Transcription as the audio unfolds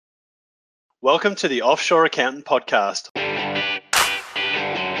Welcome to the Offshore Accountant Podcast.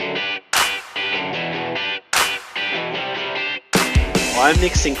 I'm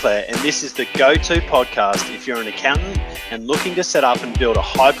Nick Sinclair, and this is the go-to podcast if you're an accountant and looking to set up and build a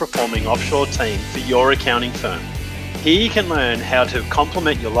high-performing offshore team for your accounting firm. Here you can learn how to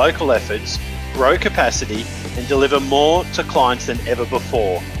complement your local efforts, grow capacity, and deliver more to clients than ever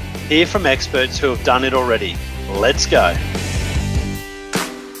before. Hear from experts who have done it already. Let's go.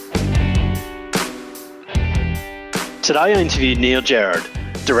 Today I interviewed Neil Gerard,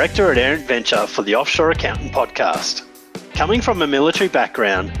 Director at Errant Venture for the Offshore Accountant Podcast. Coming from a military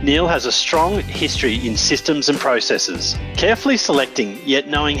background, Neil has a strong history in systems and processes. Carefully selecting yet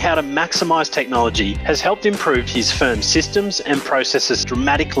knowing how to maximise technology has helped improve his firm's systems and processes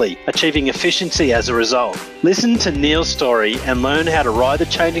dramatically, achieving efficiency as a result. Listen to Neil's story and learn how to ride the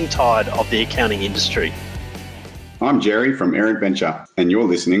changing tide of the accounting industry. I'm Jerry from Errant Venture, and you're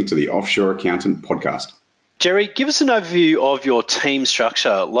listening to the Offshore Accountant Podcast. Jerry, give us an overview of your team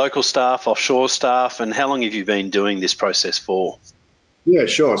structure, local staff, offshore staff, and how long have you been doing this process for? Yeah,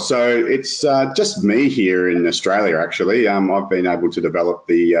 sure. So it's just me here in Australia, actually. I've been able to develop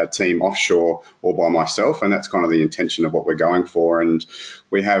the team offshore all by myself, and that's kind of the intention of what we're going for. And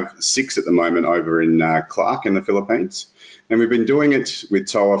we have 6 at the moment over in Clark in the Philippines. And we've been doing it with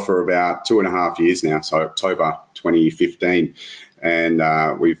TOA for about 2.5 years now, so October 2015. And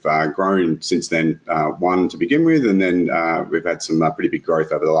we've grown since then, one to begin with, and then we've had some pretty big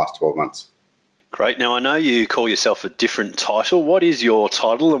growth over the last 12 months. Great. Now, I know you call yourself a different title. What is your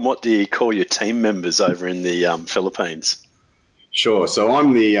title and what do you call your team members over in the Philippines? Sure. So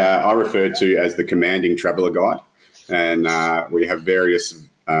I'm I refer to as the Commanding Traveller Guide, and we have various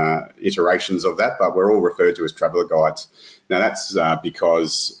iterations of that, but we're all referred to as Traveller Guides. Now that's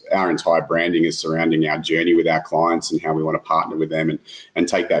because our entire branding is surrounding our journey with our clients and how we want to partner with them and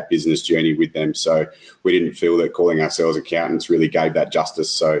take that business journey with them. So we didn't feel that calling ourselves accountants really gave that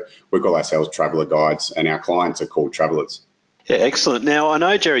justice. So we call ourselves Traveller Guides, and our clients are called Travellers. Yeah, excellent. Now, I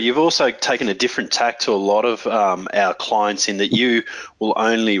know, Jerry, you've also taken a different tack to a lot of our clients in that you will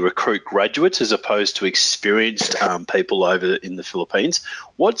only recruit graduates as opposed to experienced people over in the Philippines.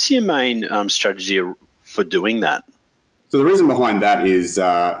 What's your main strategy for doing that? So the reason behind that is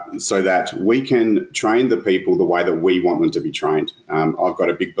so that we can train the people the way that we want them to be trained. I've got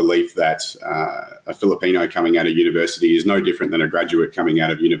a big belief that a Filipino coming out of university is no different than a graduate coming out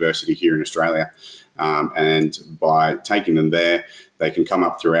of university here in Australia. And by taking them there, they can come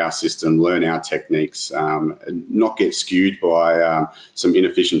up through our system, learn our techniques, not get skewed by some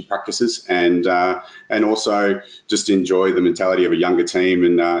inefficient practices, and also just enjoy the mentality of a younger team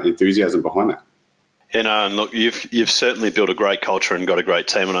and enthusiasm behind that. You know, and look, you've certainly built a great culture and got a great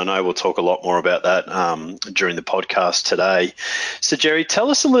team, and I know we'll talk a lot more about that during the podcast today. So, Jerry,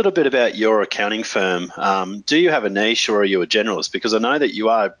 tell us a little bit about your accounting firm. Do you have a niche or are you a generalist? Because I know that you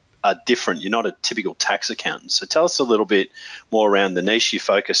are different. You're not a typical tax accountant. So tell us a little bit more around the niche you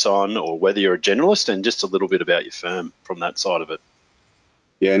focus on or whether you're a generalist and just a little bit about your firm from that side of it.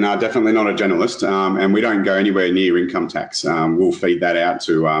 Yeah, no, definitely not a generalist, and we don't go anywhere near income tax. We'll feed that out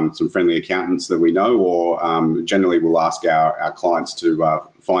to some friendly accountants that we know, or generally we'll ask our clients to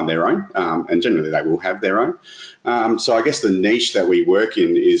find their own, and generally they will have their own. So I guess the niche that we work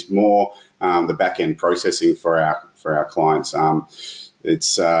in is more the back-end processing for our clients.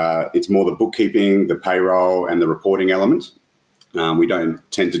 It's more the bookkeeping, the payroll, and the reporting element. We don't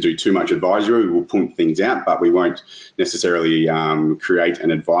tend to do too much advisory. We'll point things out, but we won't necessarily create an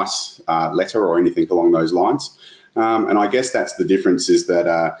advice letter or anything along those lines. And I guess that's the difference, is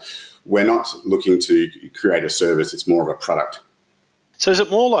that we're not looking to create a service. It's more of a product. So is it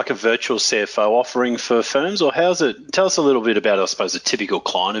more like a virtual CFO offering for firms, or how's it? Tell us a little bit about, I suppose, a typical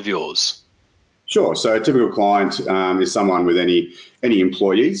client of yours. Sure. So a typical client is someone with any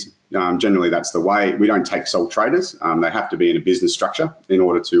employees. Generally, that's the way. We don't take sole traders. They have to be in a business structure in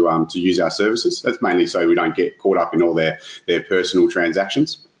order to use our services. That's mainly so we don't get caught up in all their personal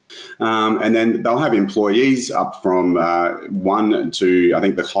transactions. And then they'll have employees up from 1 to, I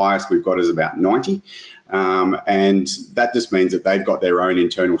think the highest we've got is about 90. And that just means that they've got their own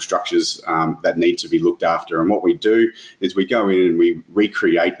internal structures that need to be looked after. And what we do is we go in and we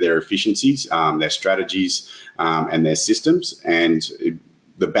recreate their efficiencies, their strategies, and their systems. And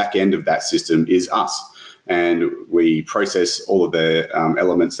the back end of that system is us. And we process all of the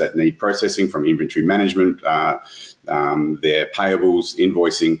elements that need processing, from inventory management, their payables,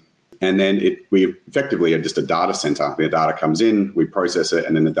 invoicing. And then we effectively are just a data center. Their data comes in, we process it,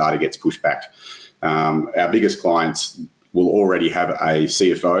 and then the data gets pushed back. Our biggest clients will already have a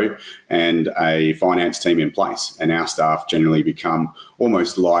CFO and a finance team in place, and our staff generally become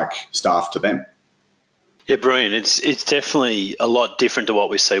almost like staff to them. Yeah, brilliant. It's definitely a lot different to what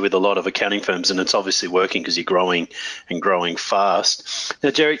we see with a lot of accounting firms, and it's obviously working because you're growing and growing fast. Now,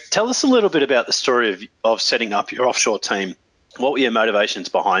 Jerry, tell us a little bit about the story of setting up your offshore team. What were your motivations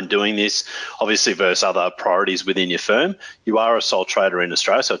behind doing this, obviously versus other priorities within your firm? You are a sole trader in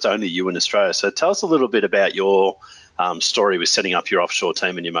Australia, so it's only you in Australia. So tell us a little bit about your story with setting up your offshore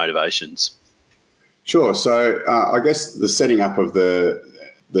team and your motivations. Sure. So I guess the setting up of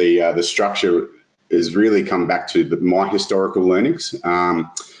the structure has really come back to my historical learnings.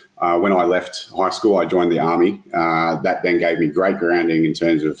 When I left high school, I joined the Army. That then gave me great grounding in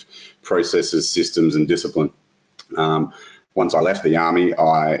terms of processes, systems, and discipline. Once I left the Army,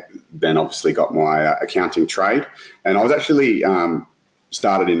 I then obviously got my accounting trade, and I was actually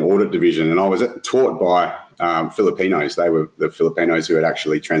started in audit division, and I was taught by Filipinos. They were the Filipinos who had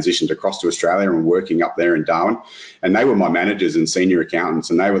actually transitioned across to Australia and working up there in Darwin, and they were my managers and senior accountants,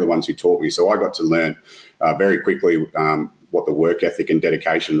 and they were the ones who taught me. So I got to learn very quickly what the work ethic and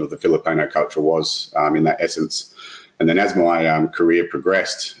dedication of the Filipino culture was in that essence. And then as my career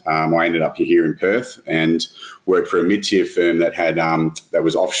progressed, I ended up here in Perth and worked for a mid-tier firm that had that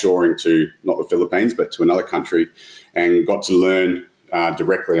was offshoring to not the Philippines but to another country, and got to learn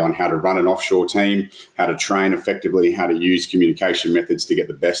directly on how to run an offshore team, how to train effectively, how to use communication methods to get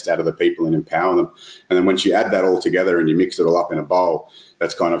the best out of the people and empower them. And then once you add that all together and you mix it all up in a bowl,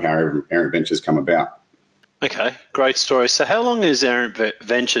 that's kind of how Errant Ventures come about. Okay, great story. So how long has Errant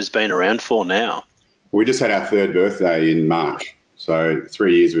Ventures been around for now? We just had our third birthday in March. So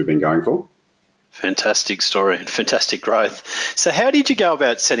 3 years we've been going for. Fantastic story and fantastic growth. So how did you go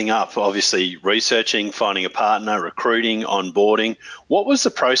about setting up, obviously researching, finding a partner, recruiting, onboarding? What was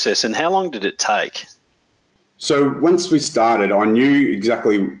the process and how long did it take? So once we started, I knew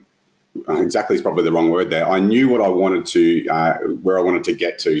exactly is probably the wrong word there. I knew what I wanted to, where I wanted to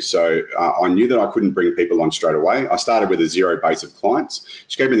get to. So I knew that I couldn't bring people on straight away. I started with a zero base of clients,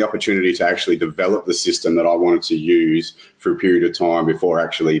 which gave me the opportunity to actually develop the system that I wanted to use for a period of time before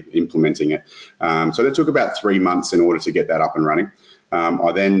actually implementing it. So that took about 3 months in order to get that up and running.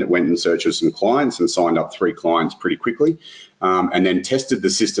 I then went in search of some clients and signed up 3 clients pretty quickly, and then tested the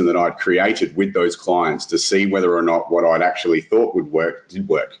system that I'd created with those clients to see whether or not what I'd actually thought would work did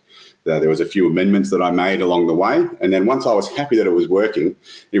work. There was a few amendments that I made along the way, and then once I was happy that it was working,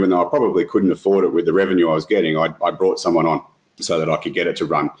 even though I probably couldn't afford it with the revenue I was getting, I brought someone on so that I could get it to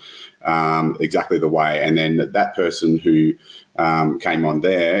run exactly the way. And then that person who came on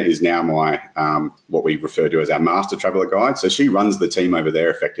there is now my what we refer to as our master traveller guide. So she runs the team over there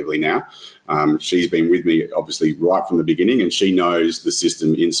effectively now. She's been with me obviously right from the beginning, and she knows the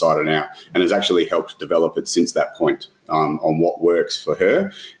system inside and out, and has actually helped develop it since that point on what works for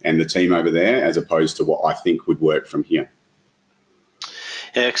her and the team over there, as opposed to what I think would work from here.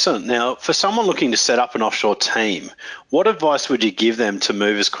 Excellent. Now, for someone looking to set up an offshore team, what advice would you give them to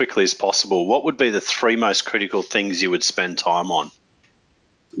move as quickly as possible? What would be the 3 most critical things you would spend time on?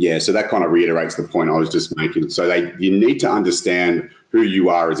 Yeah, so that kind of reiterates the point I was just making. So you need to understand who you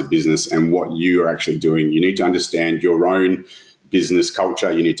are as a business and what you are actually doing. You need to understand your own business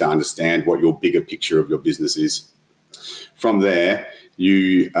culture. You need to understand what your bigger picture of your business is. From there,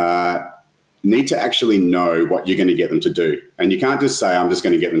 you need to actually know what you're going to get them to do. And you can't just say, I'm just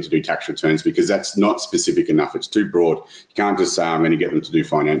going to get them to do tax returns, because that's not specific enough. It's too broad. You can't just say, I'm going to get them to do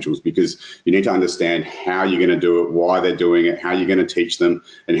financials, because you need to understand how you're going to do it, why they're doing it, how you're going to teach them,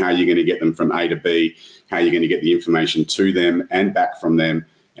 and how you're going to get them from A to B, how you're going to get the information to them and back from them,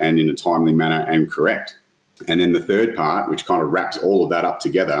 and in a timely manner and correct. And then the third part, which kind of wraps all of that up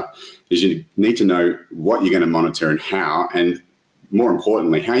together, is you need to know what you're going to monitor and how, and more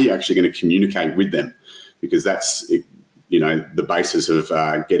importantly, how you're actually going to communicate with them, because that's, the basis of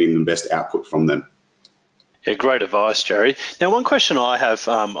getting the best output from them. Yeah, great advice, Jerry. Now, one question I have,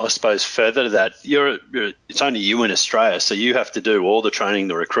 I suppose, further to that, it's only you in Australia, so you have to do all the training,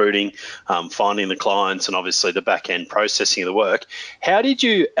 the recruiting, finding the clients, and obviously the back-end processing of the work. How did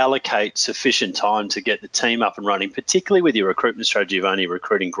you allocate sufficient time to get the team up and running, particularly with your recruitment strategy of only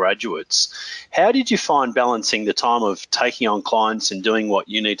recruiting graduates? How did you find balancing the time of taking on clients and doing what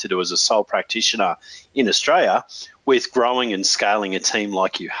you need to do as a sole practitioner in Australia with growing and scaling a team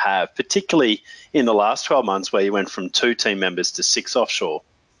like you have, particularly in the last 12 months where you went from 2 team members to 6 offshore?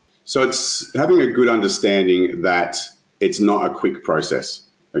 So it's having a good understanding that it's not a quick process.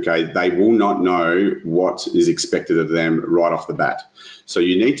 Okay, they will not know what is expected of them right off the bat. So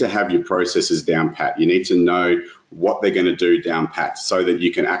you need to have your processes down pat. You need to know what they're going to do down pat so that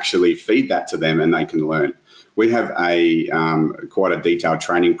you can actually feed that to them and they can learn. we have a quite a detailed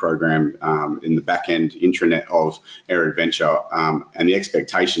training program in the back end intranet of Air Adventure, and the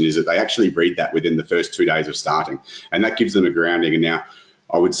expectation is that they actually read that within the first 2 days of starting, and that gives them a grounding. And now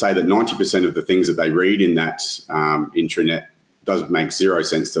I would say that 90% of the things that they read in that intranet does make zero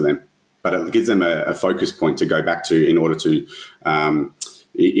sense to them, but it gives them a focus point to go back to in order to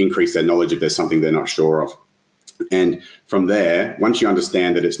increase their knowledge if there's something they're not sure of. And from there, once you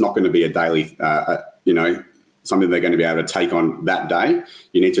understand that it's not going to be a daily, something they're going to be able to take on that day,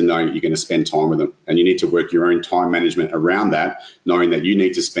 you need to know you're going to spend time with them, and you need to work your own time management around that, knowing that you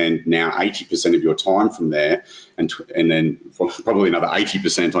need to spend now 80% of your time from there, and then probably another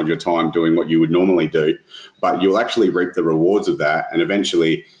 80% on your time doing what you would normally do, but you'll actually reap the rewards of that, and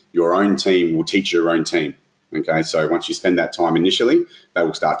eventually your own team will teach your own team. Okay, so once you spend that time initially, they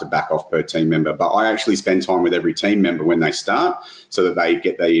will start to back off per team member. But I actually spend time with every team member when they start, so that they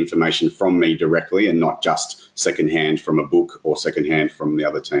get their information from me directly and not just secondhand from a book or secondhand from the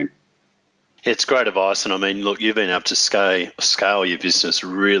other team. It's great advice, and I mean, look, you've been able to scale your business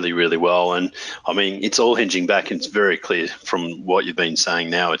really, really well, and I mean, it's all hinging back, and it's very clear from what you've been saying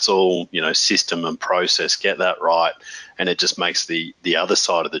now. It's all, system and process. Get that right, and it just makes the other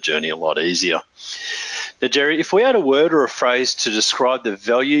side of the journey a lot easier. Now, Jerry, if we had a word or a phrase to describe the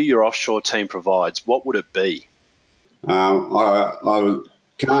value your offshore team provides, what would it be? I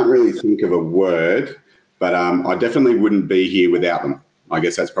can't really think of a word, but I definitely wouldn't be here without them. I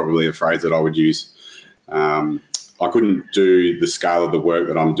guess that's probably a phrase that I would use. I couldn't do the scale of the work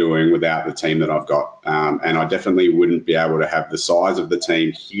that I'm doing without the team that I've got. And I definitely wouldn't be able to have the size of the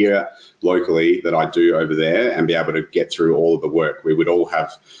team here locally that I do over there and be able to get through all of the work. We would all have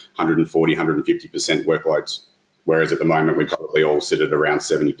 140, 150% workloads, whereas at the moment we probably all sit at around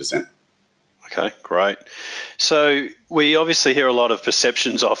 70%. Okay, great. So we obviously hear a lot of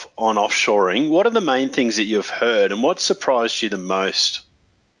perceptions on offshoring. What are the main things that you've heard, and what surprised you the most?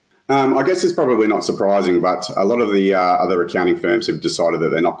 I guess it's probably not surprising, but a lot of the other accounting firms have decided that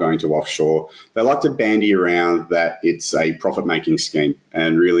they're not going to offshore. They like to bandy around that it's a profit-making scheme,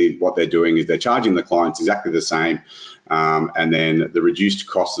 and really what they're doing is they're charging the clients exactly the same, and then the reduced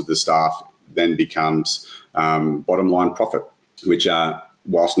cost of the staff then becomes bottom line profit, which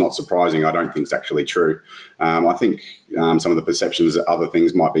whilst not surprising, I don't think is actually true. I think some of the perceptions that other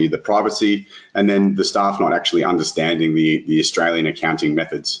things might be the privacy, and then the staff not actually understanding the Australian accounting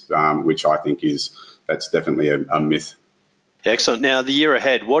methods, which I think that's definitely a myth. Excellent. Now, the year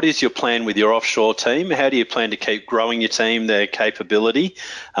ahead, what is your plan with your offshore team? How do you plan to keep growing your team, their capability,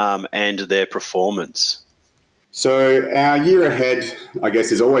 and their performance? So our year ahead, I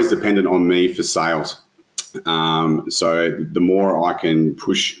guess, is always dependent on me for sales. So the more I can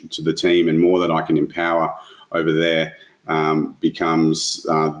push to the team and more that I can empower over there becomes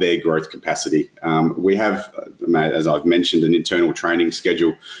their growth capacity. We have, as I've mentioned, an internal training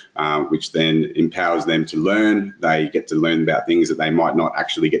schedule, which then empowers them to learn. They get to learn about things that they might not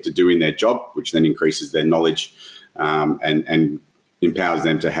actually get to do in their job, which then increases their knowledge and empowers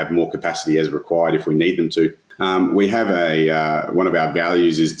them to have more capacity as required if we need them to. We have one of our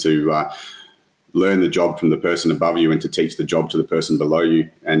values is to learn the job from the person above you and to teach the job to the person below you.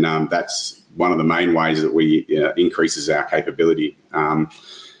 And that's one of the main ways that we increases our capability.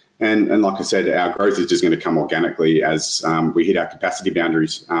 And like I said, our growth is just going to come organically as we hit our capacity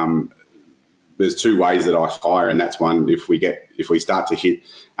boundaries. There's two ways that I hire, and that's one, if we start to hit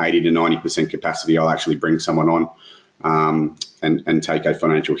 80 to 90% capacity, I'll actually bring someone on and take a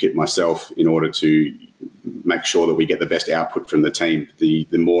financial hit myself in order to make sure that we get the best output from the team. The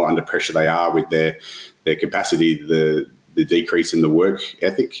more under pressure they are with their capacity, the decrease in the work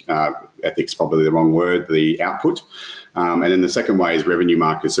ethic. Ethic's probably the wrong word, the output. And then the second way is revenue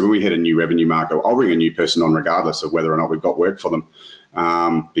markers. So when we hit a new revenue marker, I'll bring a new person on regardless of whether or not we've got work for them.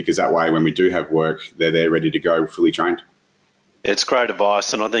 Because that way, when we do have work, they're there ready to go, fully trained. It's great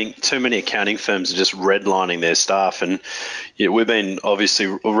advice, and I think too many accounting firms are just redlining their staff. And we've been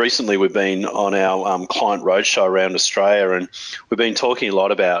recently we've been on our client roadshow around Australia, and we've been talking a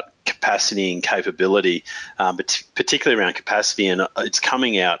lot about capacity and capability, but particularly around capacity. And it's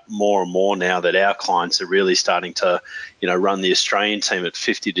coming out more and more now that our clients are really starting to, run the Australian team at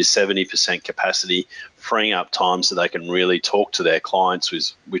 50 to 70% capacity, freeing up time so they can really talk to their clients,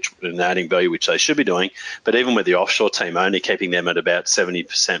 which and adding value, which they should be doing. But even with the offshore team, only keeping them at about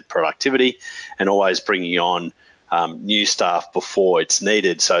 70% productivity, and always bringing on new staff before it's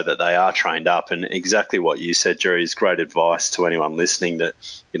needed so that they are trained up. And exactly what you said, Jerry, is great advice to anyone listening that,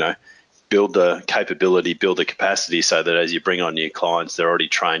 build the capability, build the capacity so that as you bring on new clients, they're already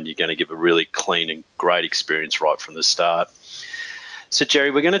trained. You're going to give a really clean and great experience right from the start. So,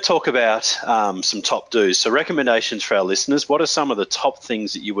 Jerry, we're going to talk about some top do's. So, recommendations for our listeners. What are some of the top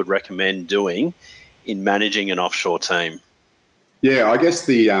things that you would recommend doing in managing an offshore team? Yeah, I guess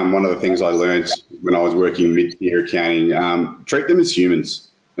the one of the things I learned when I was working mid-tier accounting, treat them as humans.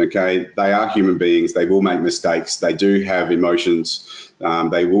 Okay, they are human beings. They will make mistakes. They do have emotions.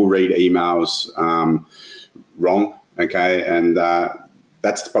 They will read emails wrong. Okay, and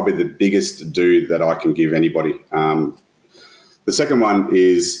that's probably the biggest do that I can give anybody. The second one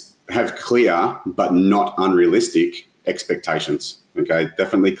is have clear but not unrealistic expectations. Okay,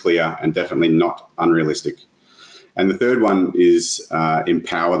 definitely clear and definitely not unrealistic. And the third one is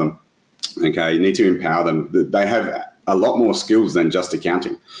empower them. Okay, you need to empower them. They have a lot more skills than just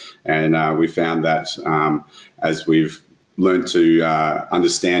accounting. And we found that as we've learned to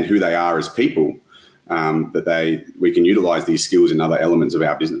understand who they are as people, that we can utilize these skills in other elements of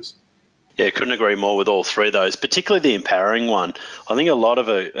our business. Yeah, couldn't agree more with all three of those, particularly the empowering one. I think a lot of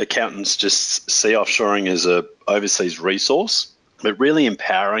accountants just see offshoring as a overseas resource, but really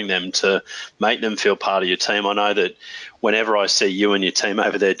empowering them to make them feel part of your team. I know that whenever I see you and your team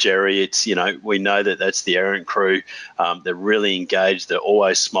over there, Jerry, it's, we know that that's the Errant crew. They're really engaged. They're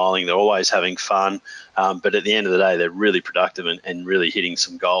always smiling. They're always having fun. But at the end of the day, they're really productive and really hitting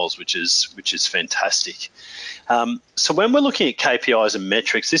some goals, which is fantastic. So when we're looking at KPIs and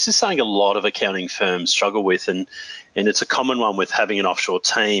metrics, this is something a lot of accounting firms struggle with, and it's a common one with having an offshore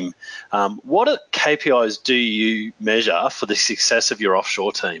team. What KPIs do you measure for the success of your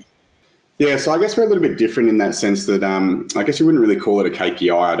offshore team? Yeah, so I guess we're a little bit different in that sense that I guess you wouldn't really call it a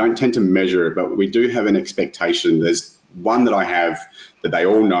KPI. I don't tend to measure it, but we do have an expectation. There's one that I have that they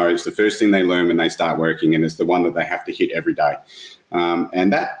all know. It's the first thing they learn when they start working, and it's the one that they have to hit every day.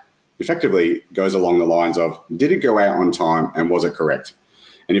 And that effectively goes along the lines of, did it go out on time and was it correct?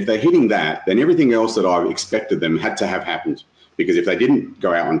 And if they're hitting that, then everything else that I've expected them had to have happened. Because if they didn't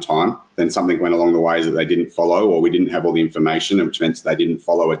go out on time, then something went along the ways that they didn't follow, or we didn't have all the information, which meant they didn't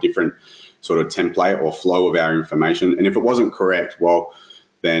follow a different sort of template or flow of our information. And if it wasn't correct, well,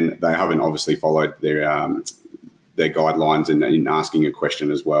 then they haven't obviously followed their guidelines in asking a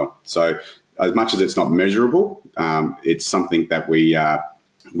question as well. So as much as it's not measurable, it's something that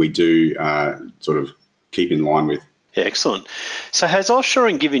we do sort of keep in line with. Yeah, excellent. So has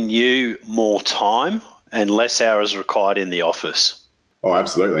offshoring given you more time and less hours required in the office? Oh,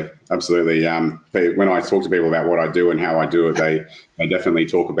 absolutely. Absolutely. When I talk to people about what I do and how I do it, they definitely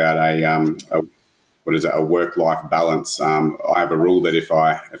talk about a work-life balance. I have a rule that if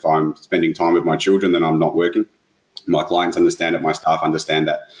I'm spending time with my children, then I'm not working. My clients understand it. My staff understand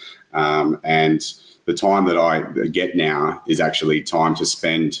that. And the time that I get now is actually time to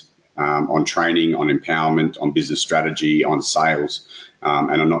spend on training, on empowerment, on business strategy, on sales.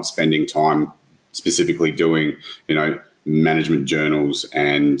 And I'm not spending time specifically doing, management journals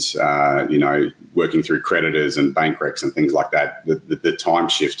and, working through creditors and bank recs and things like that. The time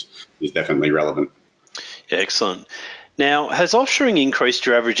shift is definitely relevant. Yeah, excellent. Now, has offshoring increased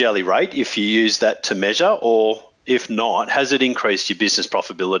your average hourly rate if you use that to measure, or if not, has it increased your business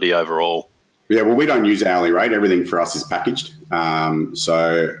profitability overall? Yeah, well, we don't use hourly rate. Everything for us is packaged.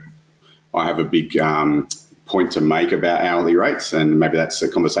 So I have a big point to make about hourly rates, and maybe that's a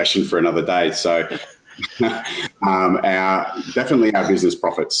conversation for another day. So definitely our business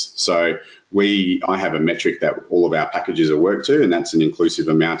profits. So I have a metric that all of our packages are worked to, and that's an inclusive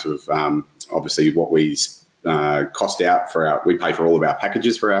amount of obviously what we cost out we pay for all of our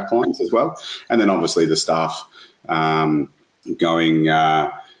packages for our clients as well. And then obviously the staff going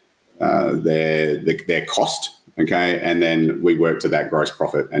their cost. Okay, and then we work to that gross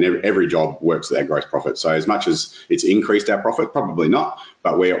profit, and every job works to that gross profit. So as much as it's increased our profit, probably not,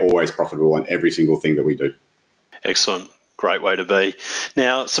 but we're always profitable on every single thing that we do. Excellent. Great way to be.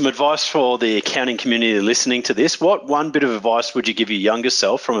 Now, some advice for the accounting community listening to this. What one bit of advice would you give your younger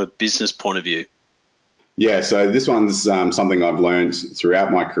self from a business point of view? Yeah, so this one's something I've learned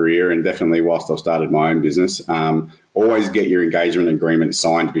throughout my career, and definitely whilst I've started my own business. Always get your engagement agreement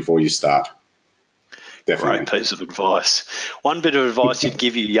signed before you start. Definitely. Great piece of advice. One bit of advice you'd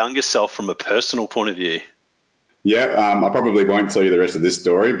give your younger self from a personal point of view? Yeah, I probably won't tell you the rest of this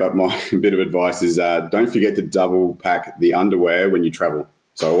story, but my bit of advice is don't forget to double pack the underwear when you travel.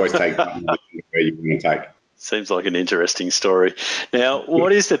 So always take the underwear you want to take. Seems like an interesting story. Now,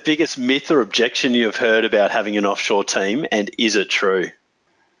 what is the biggest myth or objection you have heard about having an offshore team, and is it true?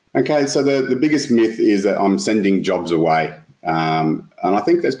 Okay, so the biggest myth is that I'm sending jobs away. And I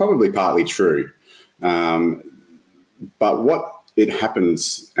think that's probably partly true. But what it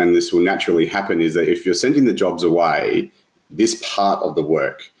happens, and this will naturally happen, is that if you're sending the jobs away, this part of the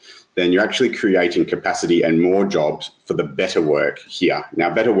work, then you're actually creating capacity and more jobs for the better work here.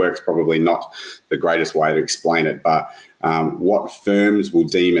 Now, better work's probably not the greatest way to explain it, but what firms will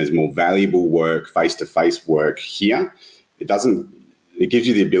deem as more valuable work, face-to-face work here, it gives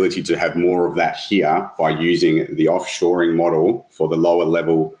you the ability to have more of that here by using the offshoring model for the lower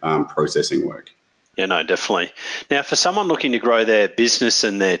level processing work. Yeah, no, definitely. Now, for someone looking to grow their business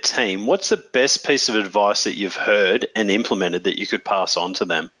and their team, what's the best piece of advice that you've heard and implemented that you could pass on to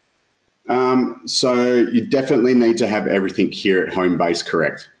them? So you definitely need to have everything here at home base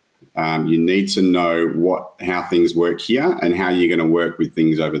correct. You need to know how things work here and how you're going to work with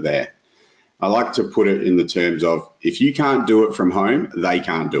things over there. I like to put it in the terms of, if you can't do it from home, they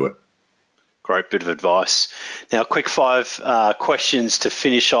can't do it. Great bit of advice. Now, quick 5 questions to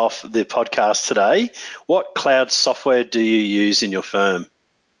finish off the podcast today. What cloud software do you use in your firm?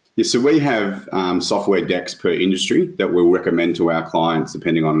 Yeah, so we have software decks per industry that we'll recommend to our clients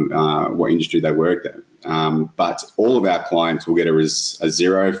depending on what industry they work at. But all of our clients will get a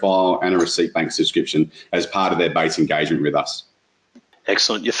Xero file and a receipt bank subscription as part of their base engagement with us.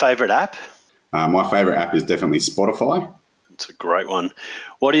 Excellent. Your favourite app? My favourite app is definitely Spotify. It's a great one.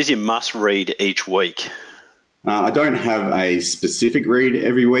 What is your must read each week? I don't have a specific read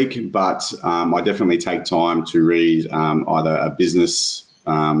every week, but I definitely take time to read either a business,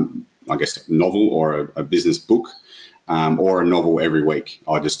 novel or a business book, or a novel every week.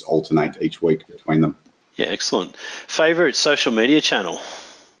 I just alternate each week between them. Yeah, excellent. Favourite social media channel?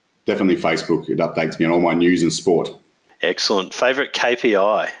 Definitely Facebook. It updates me on all my news and sport. Excellent. Favourite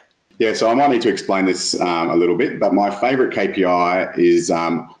KPI? Yeah, so I might need to explain this a little bit, but my favourite KPI is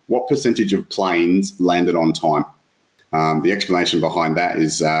what percentage of planes landed on time. The explanation behind that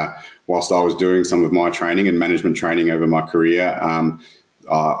is whilst I was doing some of my training and management training over my career,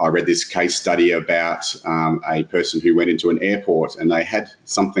 I read this case study about a person who went into an airport and they had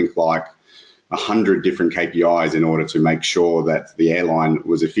something like 100 different KPIs in order to make sure that the airline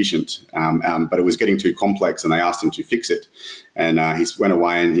was efficient, but it was getting too complex and they asked him to fix it. And he went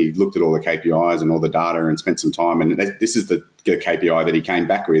away and he looked at all the KPIs and all the data and spent some time. And this is the KPI that he came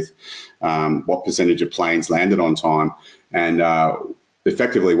back with, what percentage of planes landed on time. And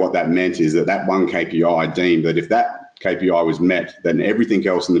effectively what that meant is that one KPI deemed that if that KPI was met, then everything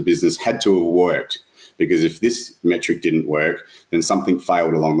else in the business had to have worked, because if this metric didn't work, then something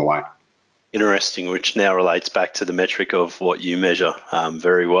failed along the way. Interesting, which now relates back to the metric of what you measure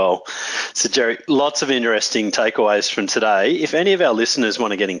very well. So, Jerry, lots of interesting takeaways from today. If any of our listeners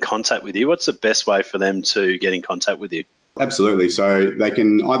want to get in contact with you, what's the best way for them to get in contact with you? Absolutely. So they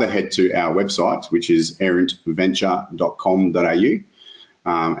can either head to our website, which is errantventure.com.au,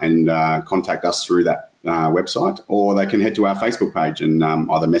 and contact us through that website, or they can head to our Facebook page and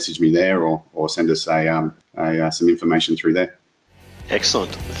either message me there or send us some information through there.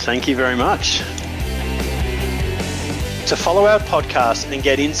 Excellent. Thank you very much. To follow our podcast and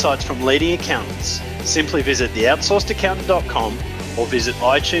get insights from leading accountants, simply visit theoutsourcedaccountant.com or visit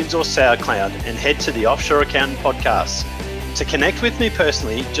iTunes or SoundCloud and head to the Offshore Accountant Podcast. To connect with me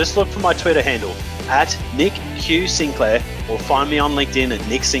personally, just look for my Twitter handle @NickQSinclair or find me on LinkedIn at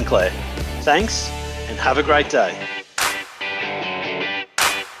Nick Sinclair. Thanks and have a great day.